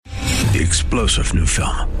the explosive new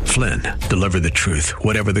film, Flynn, Deliver the Truth,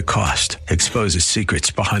 Whatever the Cost, exposes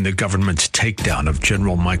secrets behind the government's takedown of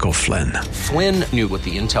General Michael Flynn. Flynn knew what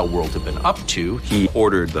the intel world had been up to. He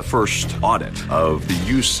ordered the first audit of the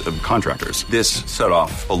use of contractors. This set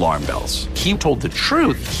off alarm bells. He told the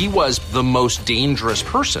truth. He was the most dangerous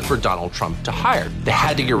person for Donald Trump to hire. They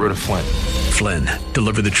had to get rid of Flynn. Flynn,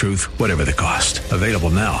 Deliver the Truth, Whatever the Cost. Available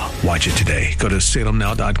now. Watch it today. Go to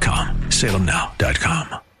salemnow.com.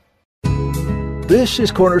 salemnow.com. This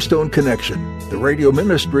is Cornerstone Connection, the radio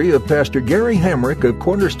ministry of Pastor Gary Hamrick of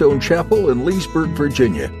Cornerstone Chapel in Leesburg,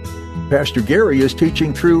 Virginia. Pastor Gary is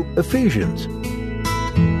teaching through Ephesians. Real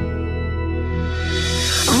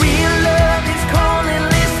love is calling,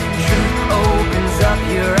 listen, truth opens up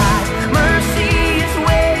your eyes. Mercy is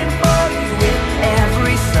waiting for you with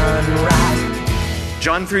every sunrise.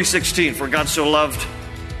 John 3:16, for God so loved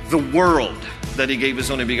the world that he gave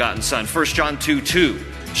his only begotten Son. 1 John 2:2,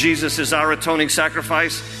 Jesus is our atoning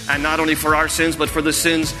sacrifice, and not only for our sins, but for the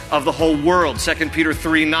sins of the whole world. 2 Peter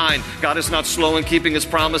 3:9, God is not slow in keeping his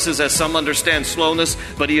promises, as some understand slowness,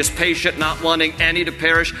 but he is patient, not wanting any to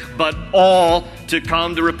perish, but all to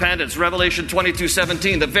come to repentance. Revelation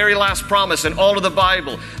 22:17, the very last promise in all of the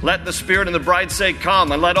Bible. Let the Spirit and the bride say,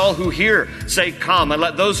 come, and let all who hear say, come, and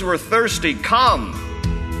let those who are thirsty come.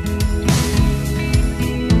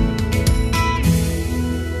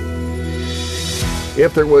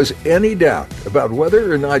 If there was any doubt about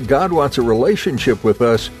whether or not God wants a relationship with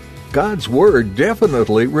us, God's Word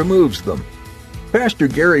definitely removes them. Pastor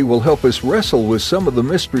Gary will help us wrestle with some of the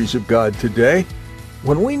mysteries of God today.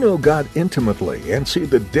 When we know God intimately and see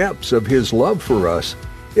the depths of His love for us,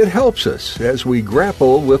 it helps us as we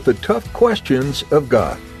grapple with the tough questions of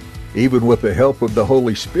God. Even with the help of the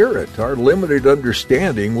Holy Spirit, our limited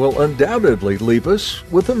understanding will undoubtedly leave us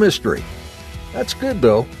with a mystery. That's good,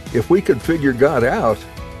 though. If we could figure God out,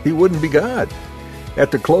 He wouldn't be God. At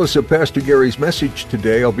the close of Pastor Gary's message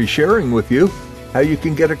today, I'll be sharing with you how you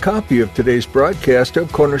can get a copy of today's broadcast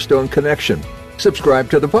of Cornerstone Connection. Subscribe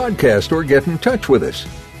to the podcast or get in touch with us.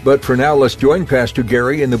 But for now, let's join Pastor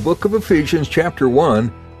Gary in the book of Ephesians chapter 1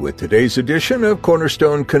 with today's edition of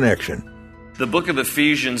Cornerstone Connection. The book of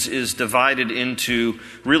Ephesians is divided into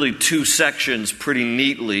really two sections pretty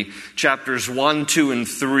neatly. Chapters 1, 2, and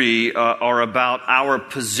 3 are about our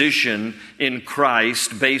position in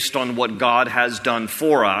Christ based on what God has done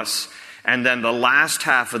for us. And then the last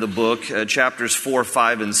half of the book, chapters 4,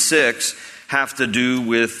 5, and 6, have to do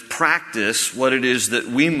with practice, what it is that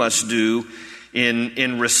we must do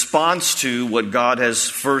in response to what God has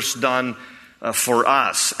first done for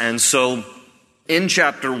us. And so in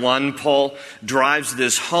chapter 1, Paul drives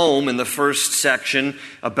this home in the first section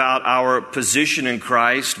about our position in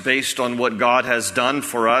Christ based on what God has done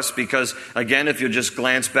for us. Because, again, if you just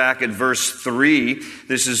glance back at verse 3,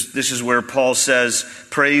 this is where Paul says,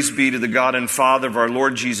 praise be to the God and Father of our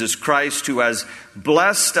Lord Jesus Christ, who has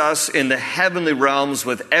blessed us in the heavenly realms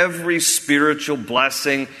with every spiritual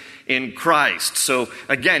blessing in Christ. So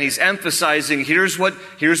again, he's emphasizing here's what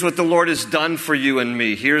the Lord has done for you and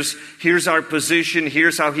me. Here's our position.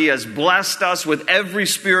 Here's how he has blessed us with every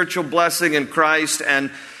spiritual blessing in Christ.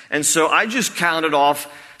 And so I just counted off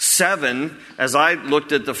 7 as I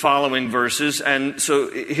looked at the following verses. And so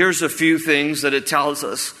here's a few things that it tells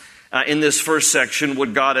us in this first section,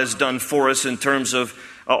 what God has done for us in terms of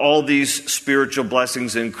all these spiritual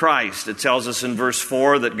blessings in Christ. It tells us in verse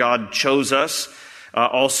 4 that God chose us.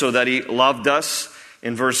 Also that he loved us.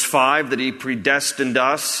 In verse 5, that he predestined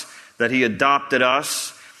us, that he adopted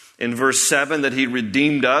us. In verse 7, that he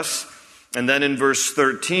redeemed us. And then in verse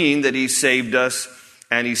 13, that he saved us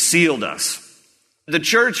and he sealed us. The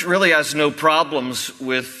church really has no problems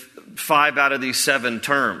with 5 out of these 7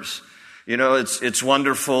 terms. You know, it's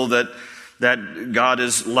wonderful that God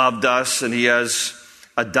has loved us and he has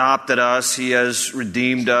adopted us, he has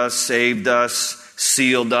redeemed us, saved us,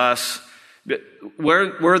 sealed us.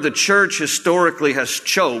 Where the church historically has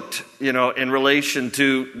choked, in relation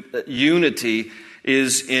to unity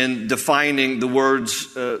is in defining the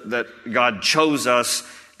words that God chose us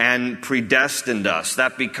and predestined us.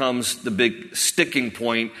 That becomes the big sticking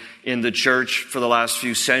point in the church for the last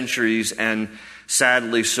few centuries, and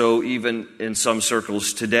sadly so even in some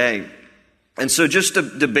circles today. And so just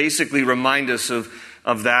to basically remind us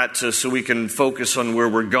of that so we can focus on where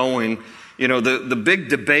we're going. The big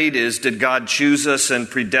debate is, did God choose us and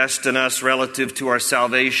predestine us relative to our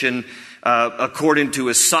salvation according to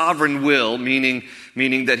his sovereign will, meaning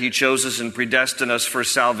that he chose us and predestined us for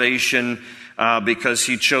salvation because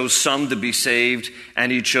he chose some to be saved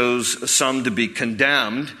and he chose some to be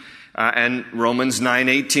condemned. And Romans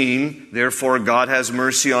 9:18, therefore God has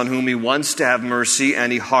mercy on whom he wants to have mercy,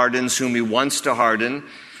 and he hardens whom he wants to harden.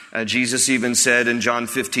 Jesus even said in John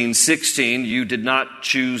 15:16, you did not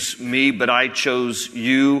choose me, but I chose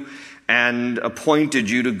you and appointed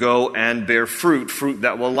you to go and bear fruit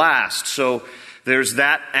that will last. So there's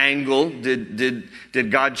that angle.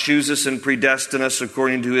 Did God choose us and predestine us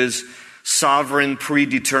according to his sovereign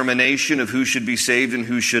predetermination of who should be saved and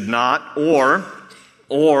who should not?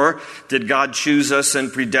 Or did God choose us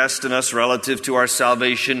and predestine us relative to our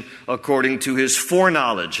salvation according to his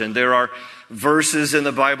foreknowledge? And there are verses in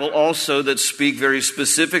the Bible also that speak very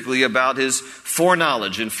specifically about his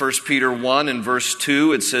foreknowledge. In 1 Peter 1 and verse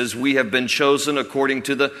 2, it says, we have been chosen according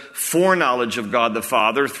to the foreknowledge of God the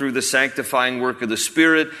Father through the sanctifying work of the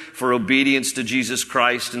Spirit for obedience to Jesus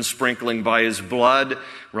Christ and sprinkling by his blood.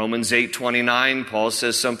 Romans 8:29, Paul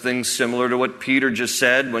says something similar to what Peter just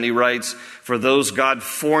said when he writes, for those God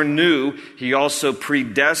foreknew, he also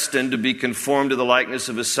predestined to be conformed to the likeness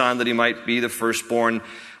of his Son, that he might be the firstborn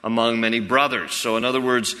among many brothers. So in other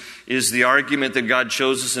words, is the argument that God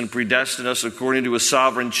chose us and predestined us according to a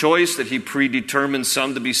sovereign choice, that he predetermined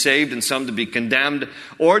some to be saved and some to be condemned?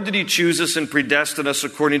 Or did he choose us and predestine us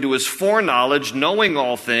according to his foreknowledge, knowing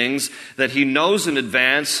all things, that he knows in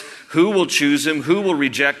advance who will choose him, who will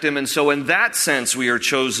reject him? And so in that sense, we are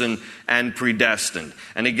chosen and predestined.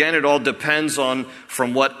 And again, it all depends on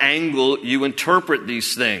from what angle you interpret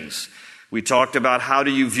these things. We talked about how do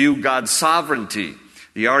you view God's sovereignty.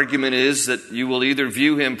 The argument is that you will either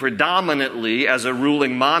view him predominantly as a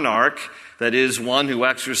ruling monarch, that is, one who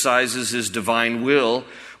exercises his divine will,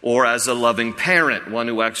 or as a loving parent, one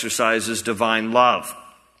who exercises divine love.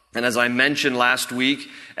 And as I mentioned last week,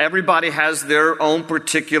 everybody has their own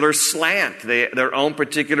particular slant, their own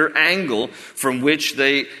particular angle from which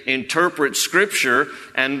they interpret Scripture.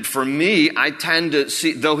 And for me, I tend to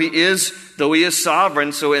see, though he is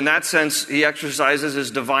sovereign, so in that sense, he exercises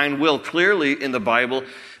his divine will clearly in the Bible,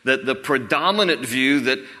 that the predominant view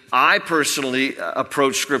that I personally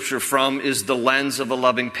approach Scripture from is the lens of a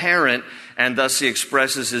loving parent, and thus he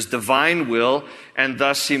expresses his divine will, and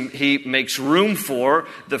thus he makes room for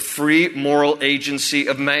the free moral agency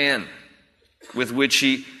of man with which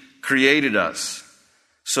he created us.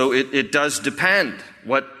 So it does depend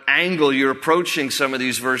what angle you're approaching some of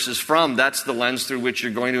these verses from. That's the lens through which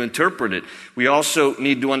you're going to interpret it. We also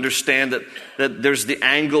need to understand that there's the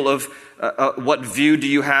angle of what view do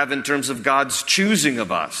you have in terms of God's choosing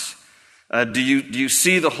of us? Do you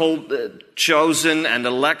see the whole chosen and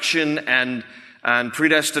election and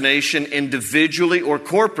predestination individually or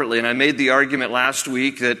corporately? And I made the argument last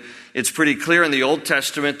week that it's pretty clear in the Old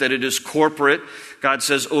Testament that it is corporate. God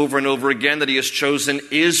says over and over again that he has chosen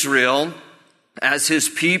Israel as his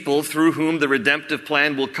people through whom the redemptive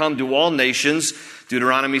plan will come to all nations.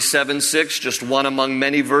 Deuteronomy 7:6, just one among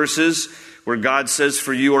many verses, where God says,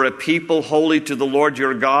 for you are a people holy to the Lord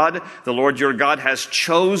your God. The Lord your God has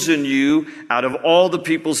chosen you out of all the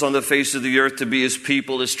peoples on the face of the earth to be his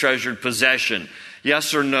people, his treasured possession.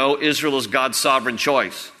 Yes or no, Israel is God's sovereign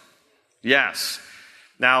choice? Yes.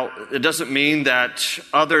 Now, it doesn't mean that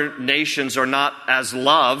other nations are not as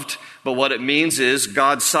loved, but what it means is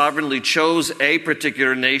God sovereignly chose a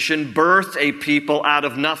particular nation, birthed a people out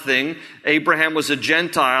of nothing. Abraham was a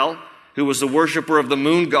Gentile who was a worshiper of the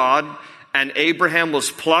moon god, and Abraham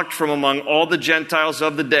was plucked from among all the Gentiles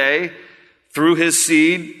of the day through his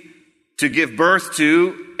seed to give birth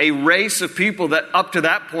to a race of people that up to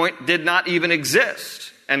that point did not even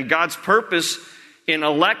exist. And God's purpose in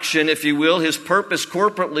election, if you will, his purpose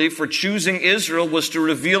corporately for choosing Israel was to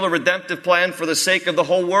reveal a redemptive plan for the sake of the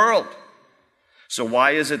whole world. So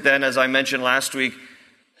why is it then, as I mentioned last week,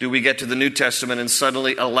 do we get to the New Testament and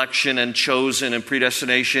suddenly election and chosen and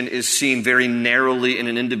predestination is seen very narrowly in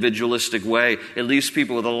an individualistic way? It leaves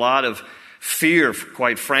people with a lot of fear,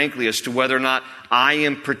 quite frankly, as to whether or not I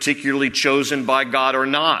am particularly chosen by God or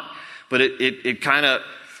not. But it kind of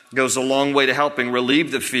goes a long way to helping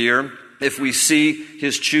relieve the fear if we see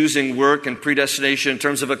his choosing work and predestination in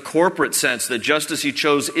terms of a corporate sense, that just as he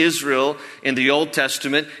chose Israel in the Old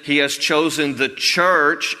Testament, he has chosen the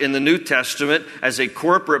church in the New Testament as a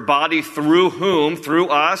corporate body through whom, through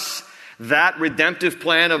us, that redemptive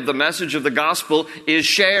plan of the message of the gospel is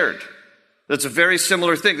shared. That's a very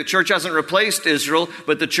similar thing. The church hasn't replaced Israel,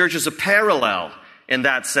 but the church is a parallel in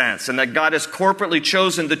that sense, and that God has corporately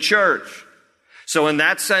chosen the church. So in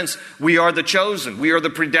that sense, we are the chosen. We are the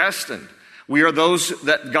predestined. We are those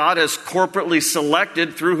that God has corporately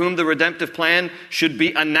selected through whom the redemptive plan should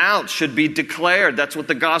be announced, should be declared. That's what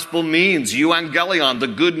the gospel means. Euangelion, the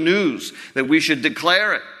good news, that we should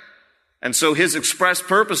declare it. And so his express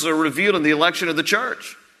purposes are revealed in the election of the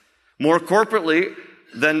church. more corporately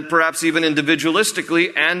than perhaps even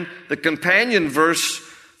individualistically. And the companion verse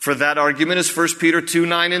for that argument is 1 Peter 2,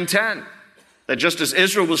 9 and 10. That just as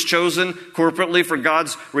Israel was chosen corporately for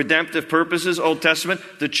God's redemptive purposes, Old Testament,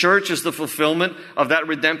 the church is the fulfillment of that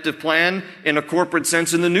redemptive plan in a corporate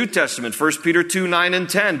sense in the New Testament. 1 Peter 2, 9 and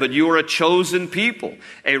 10. But you are a chosen people,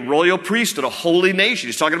 a royal priesthood, a holy nation.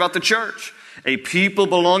 He's talking about the church. A people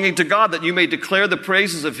belonging to God, that you may declare the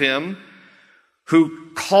praises of Him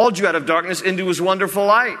who called you out of darkness into His wonderful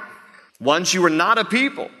light. Once you were not a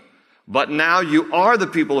people, but now you are the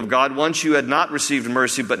people of God. Once you had not received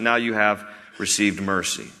mercy, but now you have received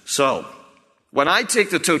mercy. So, when I take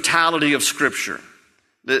the totality of Scripture,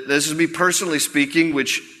 this is me personally speaking,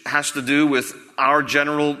 which has to do with our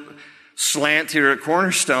general slant here at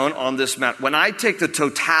Cornerstone on this matter. When I take the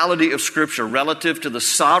totality of Scripture relative to the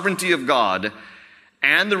sovereignty of God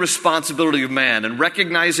and the responsibility of man, and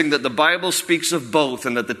recognizing that the Bible speaks of both,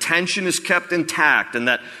 and that the tension is kept intact, and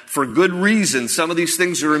that for good reason some of these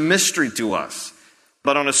things are a mystery to us,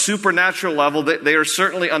 but on a supernatural level, they are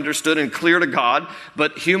certainly understood and clear to God.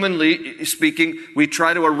 But humanly speaking, we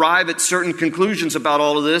try to arrive at certain conclusions about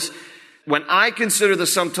all of this. When I consider the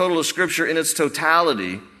sum total of Scripture in its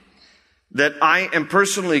totality, that I am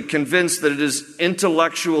personally convinced that it is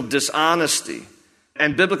intellectual dishonesty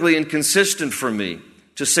and biblically inconsistent for me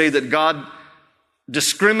to say that God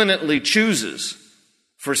discriminately chooses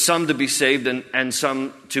for some to be saved and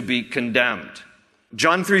some to be condemned.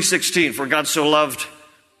 John 3:16, for God so loved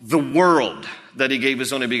the world that He gave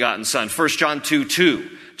His only begotten Son. 1 John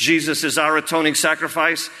 2:2, Jesus is our atoning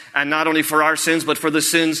sacrifice, and not only for our sins, but for the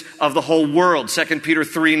sins of the whole world. 2 Peter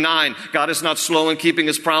 3:9, God is not slow in keeping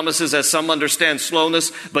His promises, as some understand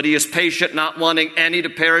slowness, but He is patient, not wanting any to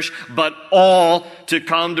perish, but all to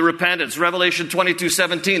come to repentance. Revelation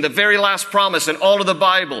 22:17, the very last promise in all of the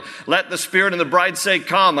Bible. Let the Spirit and the bride say,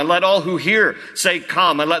 come, and let all who hear say,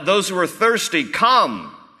 come, and let those who are thirsty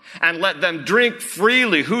come, and let them drink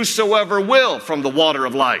freely, whosoever will, from the water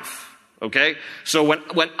of life. Okay? So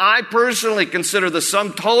when I personally consider the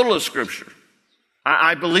sum total of Scripture,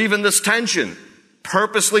 I believe in this tension,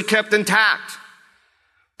 purposely kept intact.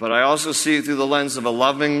 But I also see it through the lens of a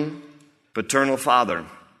loving, paternal Father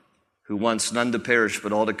who wants none to perish,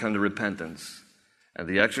 but all to come to repentance. And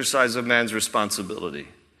the exercise of man's responsibility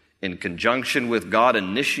in conjunction with God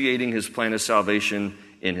initiating His plan of salvation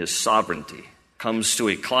in His sovereignty comes to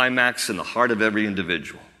a climax in the heart of every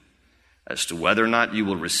individual as to whether or not you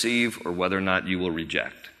will receive or whether or not you will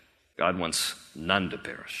reject. God wants none to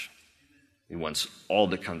perish. He wants all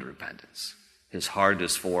to come to repentance. His heart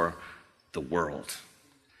is for the world.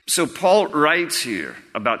 So Paul writes here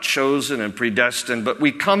about chosen and predestined, but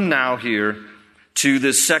we come now here to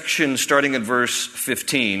this section starting at verse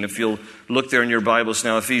 15. If you'll look there in your Bibles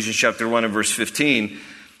now, Ephesians chapter 1 and verse 15.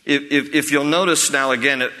 If you'll notice now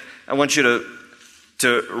again, I want you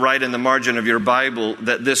to write in the margin of your Bible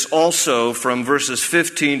that this also from verses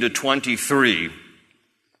 15 to 23,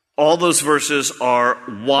 all those verses are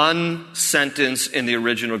one sentence in the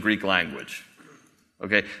original Greek language.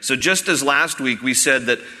 Okay, so just as last week we said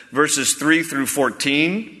that verses 3 through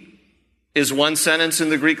 14 is one sentence in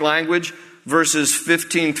the Greek language, verses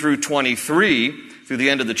 15 through 23, through the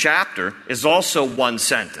end of the chapter, is also one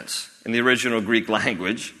sentence in the original Greek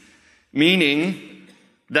language, meaning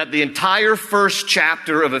that the entire first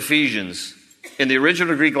chapter of Ephesians in the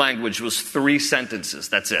original Greek language was 3 sentences.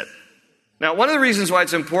 That's it. Now, one of the reasons why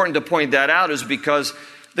it's important to point that out is because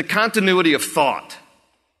the continuity of thought.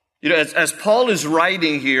 You know, as Paul is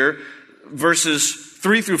writing here, verses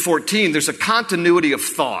 3 through 14, there's a continuity of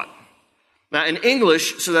thought. Now, in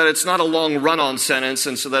English, so that it's not a long run-on sentence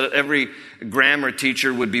and so that every grammar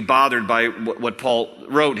teacher would be bothered by what Paul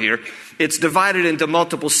wrote here, it's divided into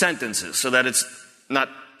multiple sentences so that it's not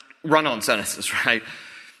run-on sentences, right?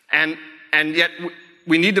 And yet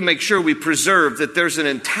we need to make sure we preserve that there's an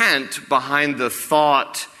intent behind the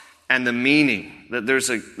thought and the meaning, that there's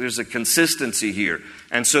a consistency here.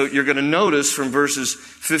 And so you're going to notice from verses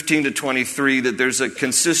 15 to 23 that there's a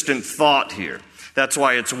consistent thought here. That's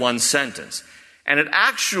why it's one sentence. And it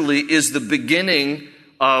actually is the beginning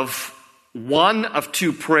of one of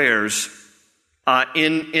 2 prayers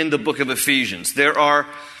in the book of Ephesians. There are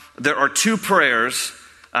 2 prayers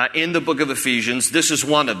in the book of Ephesians. This is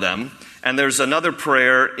one of them. And there's another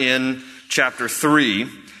prayer in chapter 3,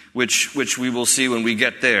 which we will see when we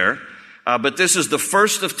get there. But this is the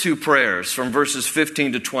first of 2 prayers from verses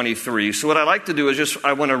 15 to 23. So what I like to do is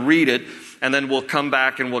I want to read it, and then we'll come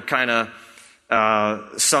back and we'll kind of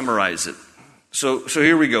summarize it. So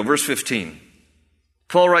here we go, verse 15.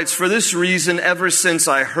 Paul writes, "For this reason, ever since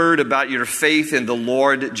I heard about your faith in the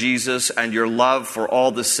Lord Jesus and your love for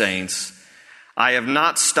all the saints, I have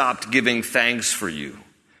not stopped giving thanks for you,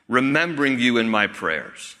 remembering you in my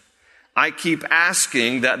prayers. I keep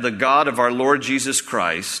asking that the God of our Lord Jesus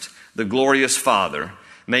Christ, the glorious Father,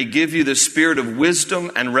 may give you the spirit of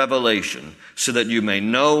wisdom and revelation so that you may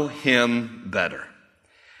know him better.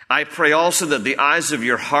 I pray also that the eyes of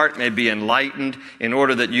your heart may be enlightened in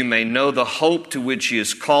order that you may know the hope to which he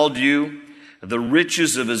has called you, the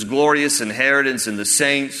riches of his glorious inheritance in the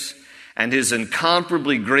saints, and his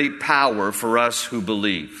incomparably great power for us who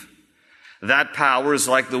believe. That power is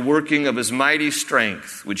like the working of his mighty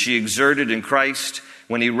strength, which he exerted in Christ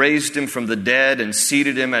when he raised him from the dead and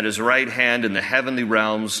seated him at his right hand in the heavenly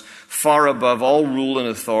realms, far above all rule and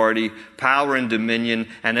authority, power and dominion,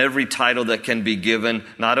 and every title that can be given,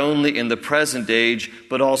 not only in the present age,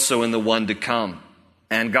 but also in the one to come.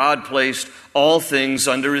 And God placed all things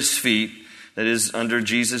under his feet, that is, under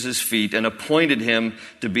Jesus' feet, and appointed him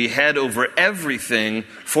to be head over everything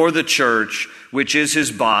for the church, which is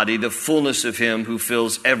his body, the fullness of him who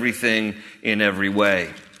fills everything in every way."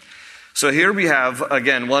 So here we have,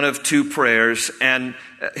 again, one of two prayers, and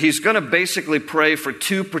he's going to basically pray for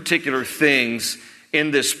two particular things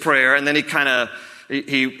in this prayer, and then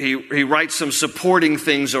he writes some supporting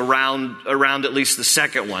things around at least the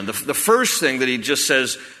second one. The first thing that he just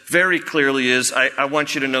says very clearly is, I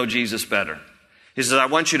want you to know Jesus better. He says, I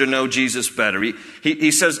want you to know Jesus better.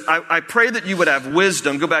 He says, I pray that you would have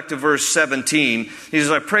wisdom. Go back to verse 17. He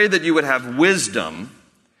says, I pray that you would have wisdom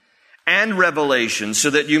and revelation so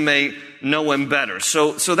that you may know him better.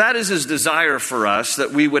 So that is his desire for us,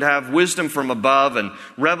 that we would have wisdom from above and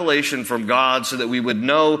revelation from God so that we would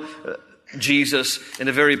know Jesus in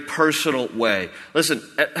a very personal way. Listen,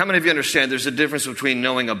 how many of you understand there's a difference between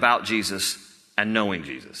knowing about Jesus and knowing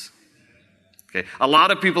Jesus? Okay. A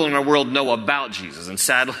lot of people in our world know about Jesus, and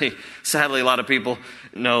sadly, a lot of people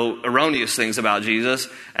know erroneous things about Jesus,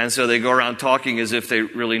 and so they go around talking as if they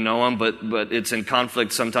really know him, but it's in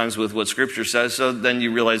conflict sometimes with what Scripture says, so then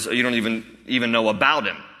you realize you don't even know about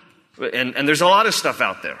him. And there's a lot of stuff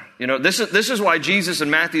out there. You know, this is why Jesus in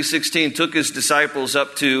Matthew 16 took his disciples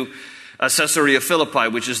up to Caesarea Philippi,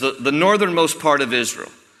 which is the northernmost part of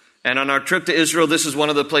Israel. And on our trip to Israel, this is one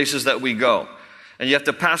of the places that we go. And you have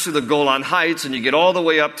to pass through the Golan Heights, and you get all the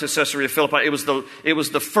way up to Caesarea Philippi. It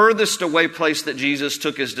was the furthest away place that Jesus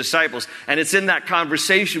took his disciples. And it's in that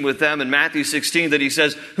conversation with them in Matthew 16 that he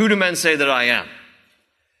says, "Who do men say that I am?"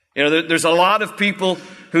 You know, there's a lot of people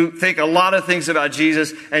who think a lot of things about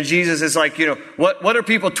Jesus, and Jesus is like, what are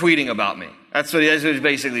people tweeting about me? That's what he's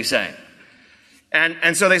basically saying.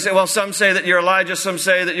 And so they say, well, some say that you're Elijah, some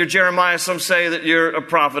say that you're Jeremiah, some say that you're a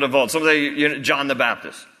prophet of old, some say you're John the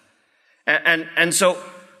Baptist. And so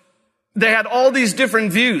they had all these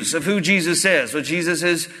different views of who Jesus is. Well, Jesus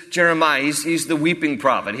is Jeremiah. He's the weeping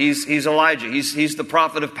prophet. He's Elijah. He's the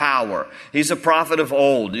prophet of power. He's a prophet of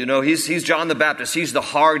old. He's John the Baptist. He's the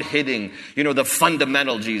hard-hitting, the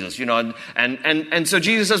fundamental Jesus. And so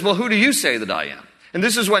Jesus says, well, who do you say that I am? And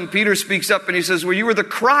this is when Peter speaks up and he says, well, you are the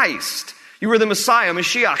Christ. You are the Messiah,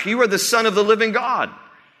 Mashiach. You are the Son of the living God.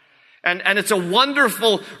 And it's a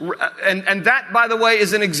wonderful, and that, by the way,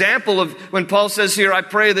 is an example of when Paul says here, I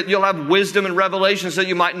pray that you'll have wisdom and revelation so that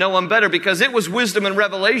you might know him better, because it was wisdom and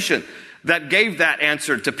revelation that gave that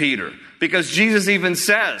answer to Peter. Because Jesus even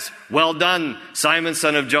says, well done, Simon,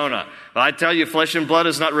 son of Jonah. Well, I tell you, flesh and blood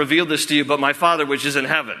has not revealed this to you, but my Father which is in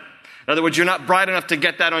heaven. In other words, you're not bright enough to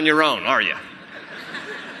get that on your own, are you?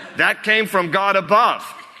 That came from God above.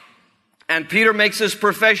 And Peter makes this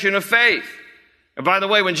profession of faith. And by the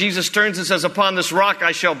way, when Jesus turns and says, upon this rock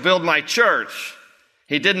I shall build my church,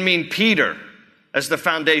 he didn't mean Peter as the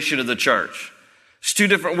foundation of the church. There's two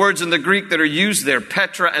different words in the Greek that are used there,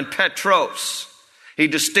 Petra and Petros. He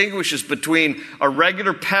distinguishes between a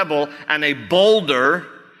regular pebble and a boulder.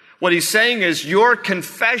 What he's saying is your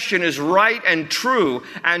confession is right and true,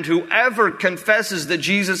 and whoever confesses that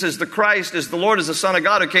Jesus is the Christ, is the Lord, is the Son of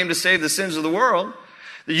God who came to save the sins of the world,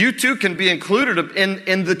 you too can be included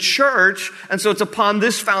in the church. And so it's upon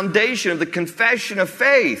this foundation of the confession of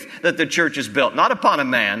faith that the church is built, not upon a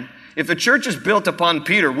man. If the church is built upon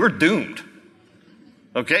Peter, we're doomed.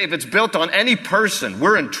 Okay? If it's built on any person,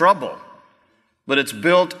 we're in trouble. But it's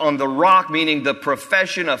built on the rock, meaning the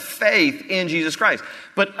profession of faith in Jesus Christ.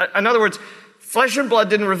 But in other words, flesh and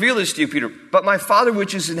blood didn't reveal this to you, Peter, but my Father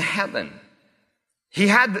which is in heaven. He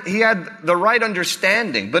had the right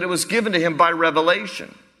understanding, but it was given to him by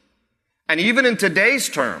revelation. And even in today's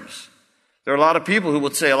terms, there are a lot of people who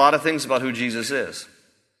would say a lot of things about who Jesus is.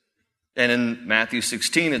 And in Matthew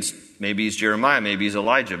 16, maybe he's Jeremiah, maybe he's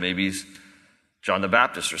Elijah, maybe he's John the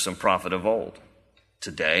Baptist or some prophet of old.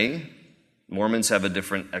 Today, Mormons have a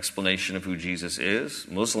different explanation of who Jesus is.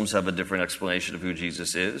 Muslims have a different explanation of who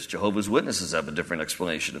Jesus is. Jehovah's Witnesses have a different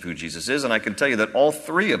explanation of who Jesus is. And I can tell you that all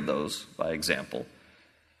three of those, by example,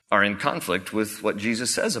 are in conflict with what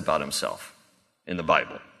Jesus says about himself in the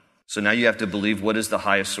Bible. So now you have to believe what is the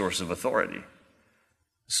highest source of authority.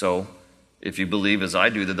 So if you believe, as I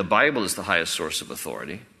do, that the Bible is the highest source of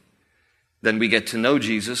authority, then we get to know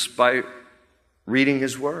Jesus by reading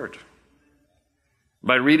his word,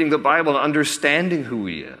 by reading the Bible and understanding who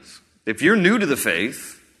he is. If you're new to the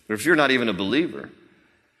faith, or if you're not even a believer,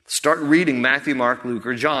 start reading Matthew, Mark, Luke,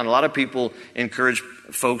 or John. A lot of people encourage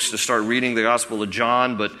folks to start reading the Gospel of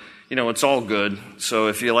John, but it's all good. So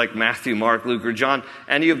if you like Matthew, Mark, Luke, or John,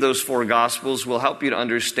 any of those four Gospels will help you to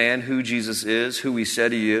understand who Jesus is, who he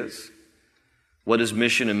said he is, what his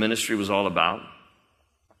mission and ministry was all about.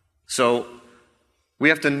 So we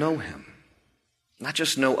have to know him, not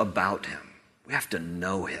just know about him. We have to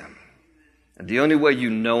know him. And the only way you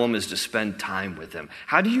know him is to spend time with him.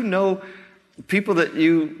 How do you know people that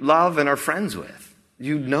you love and are friends with?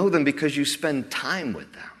 You know them because you spend time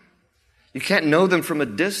with them. You can't know them from a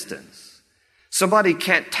distance. Somebody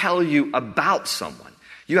can't tell you about someone.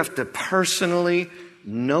 You have to personally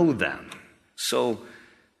know them. So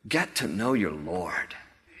get to know your Lord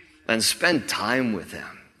and spend time with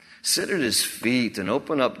him. Sit at his feet and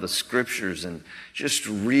open up the scriptures and just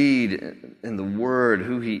read in the word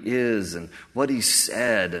who he is and what he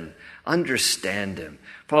said and understand him.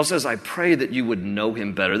 Paul says, I pray that you would know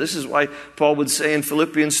him better. This is why Paul would say in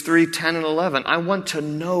Philippians 3:10 and 11, I want to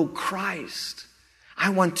know Christ. I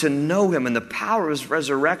want to know him and the power of his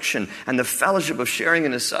resurrection and the fellowship of sharing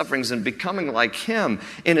in his sufferings and becoming like him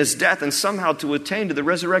in his death and somehow to attain to the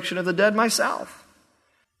resurrection of the dead myself.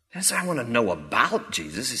 He didn't say, I want to know about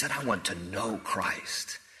Jesus. He said, I want to know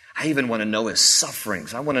Christ. I even want to know his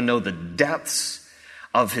sufferings. I want to know the depths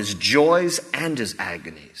of his joys and his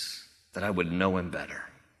agonies, that I would know him better.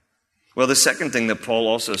 Well, the second thing that Paul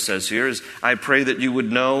also says here is, I pray that you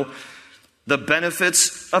would know the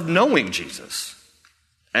benefits of knowing Jesus.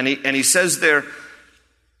 And he says there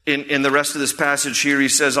in the rest of this passage here, he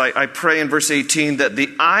says, I pray in verse 18 that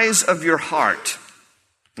the eyes of your heart,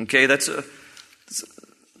 okay, that's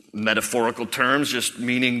metaphorical terms, just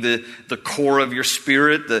meaning the core of your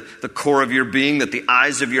spirit, the core of your being, that the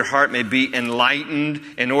eyes of your heart may be enlightened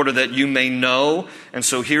in order that you may know. And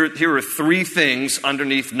so here are three things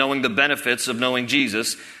underneath knowing the benefits of knowing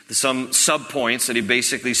Jesus, some subpoints that he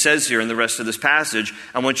basically says here in the rest of this passage.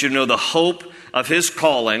 I want you to know the hope of his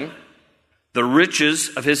calling, the riches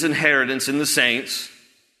of his inheritance in the saints,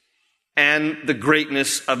 and the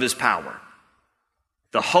greatness of his power.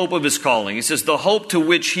 The hope of his calling. He says, the hope to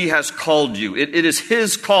which he has called you. It is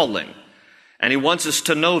his calling. And he wants us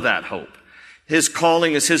to know that hope. His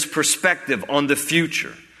calling is his perspective on the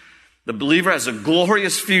future. The believer has a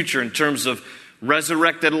glorious future in terms of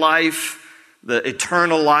resurrected life, the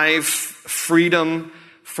eternal life, freedom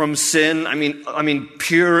from sin. I mean,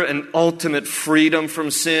 pure and ultimate freedom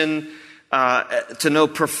from sin, to know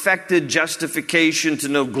perfected justification, to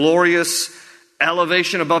know glorious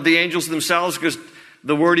elevation above the angels themselves, because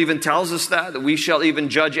the word even tells us that we shall even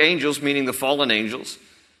judge angels, meaning the fallen angels.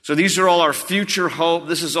 So these are all our future hope.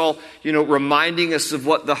 This is all, reminding us of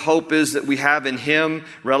what the hope is that we have in him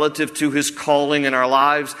relative to his calling in our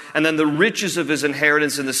lives. And then the riches of his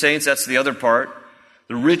inheritance in the saints, that's the other part.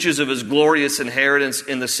 The riches of his glorious inheritance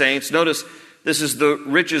in the saints. Notice, this is the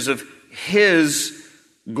riches of his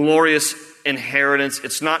glorious inheritance.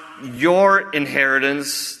 It's not your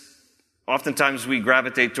inheritance. Oftentimes we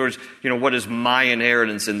gravitate towards, what is my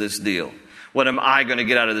inheritance in this deal? What am I going to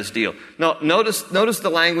get out of this deal? No, notice the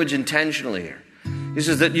language intentionally here. He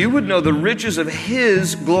says that you would know the riches of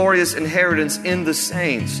his glorious inheritance in the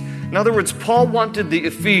saints. In other words, Paul wanted the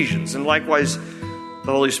Ephesians, and likewise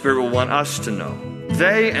the Holy Spirit will want us to know.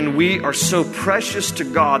 They and we are so precious to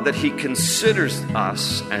God that he considers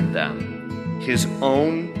us and them his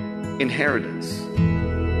own inheritance.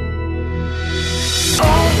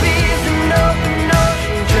 Open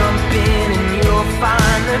ocean, jump in and you'll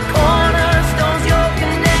find the cornerstones, your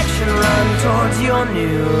connection, run towards your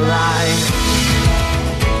new life.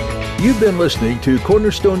 You've been listening to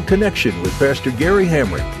Cornerstone Connection with Pastor Gary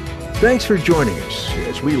Hamrick. Thanks for joining us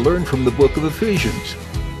as we learn from the book of Ephesians.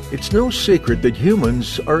 It's no secret that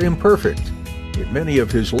humans are imperfect. In many of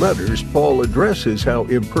his letters, Paul addresses how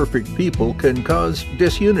imperfect people can cause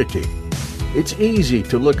disunity. It's easy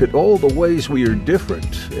to look at all the ways we are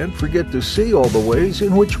different and forget to see all the ways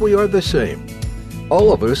in which we are the same.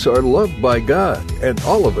 All of us are loved by God, and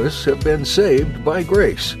all of us have been saved by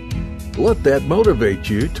grace. Let that motivate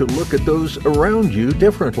you to look at those around you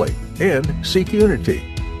differently and seek unity.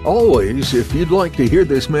 Always, if you'd like to hear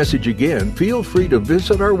this message again, feel free to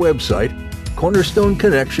visit our website,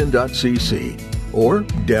 cornerstoneconnection.cc, or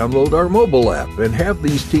download our mobile app and have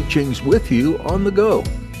these teachings with you on the go.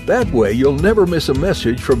 That way, you'll never miss a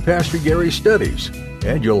message from Pastor Gary's studies,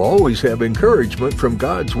 and you'll always have encouragement from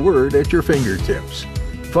God's Word at your fingertips.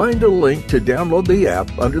 Find a link to download the app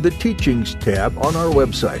under the Teachings tab on our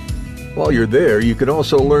website. While you're there, you can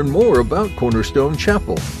also learn more about Cornerstone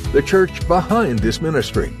Chapel, the church behind this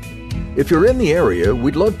ministry. If you're in the area,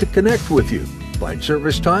 we'd love to connect with you. Find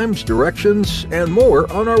service times, directions, and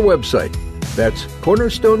more on our website. That's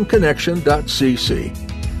cornerstoneconnection.cc.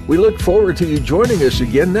 We look forward to you joining us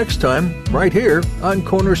again next time, right here on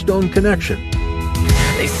Cornerstone Connection.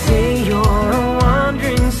 They say you're a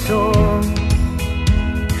wandering soul,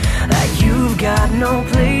 that you've got no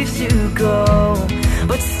place to go,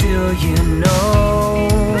 but still you know,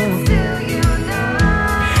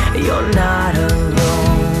 you're not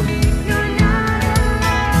alone.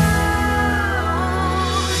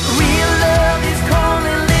 Real love is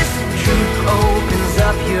calling, listen, truth opens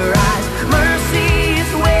up your eyes. Mercy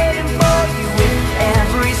is waiting for you with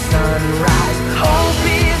every sunrise. Hope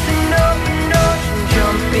is an open ocean,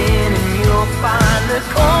 jump in and you'll find the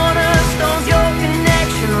cornerstones, your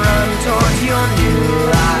connection, run towards your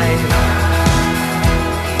new life.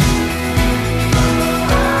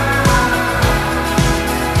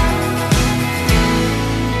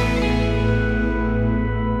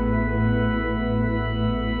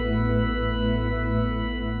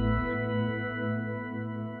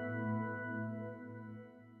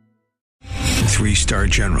 Three-star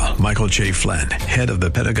General Michael J. Flynn, head of the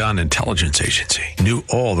Pentagon Intelligence Agency, knew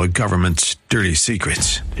all the government's dirty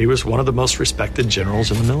secrets. He was one of the most respected generals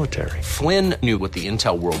in the military. Flynn knew what the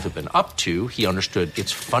intel world had been up to. He understood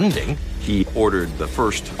its funding. He ordered the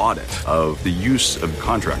first audit of the use of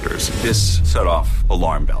contractors. This set off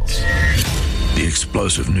alarm bells. The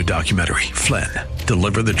explosive new documentary, Flynn,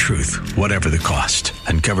 Deliver the Truth, Whatever the Cost,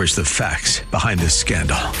 uncovers the facts behind this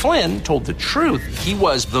scandal. Flynn told the truth. He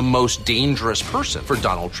was the most dangerous person for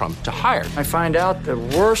Donald Trump to hire. I find out the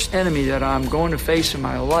worst enemy that I'm going to face in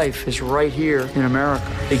my life is right here in America.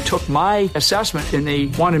 They took my assessment and they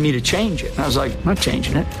wanted me to change it. And I was like, I'm not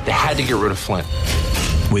changing it. They had to get rid of Flynn.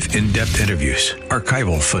 With in-depth interviews,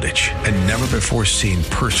 archival footage, and never-before-seen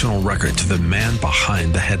personal records of the man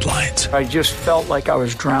behind the headlines. I just felt like I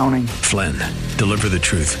was drowning. Flynn, Deliver the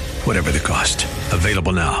Truth, Whatever the Cost.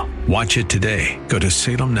 Available now. Watch it today. Go to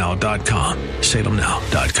salemnow.com.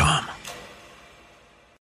 salemnow.com.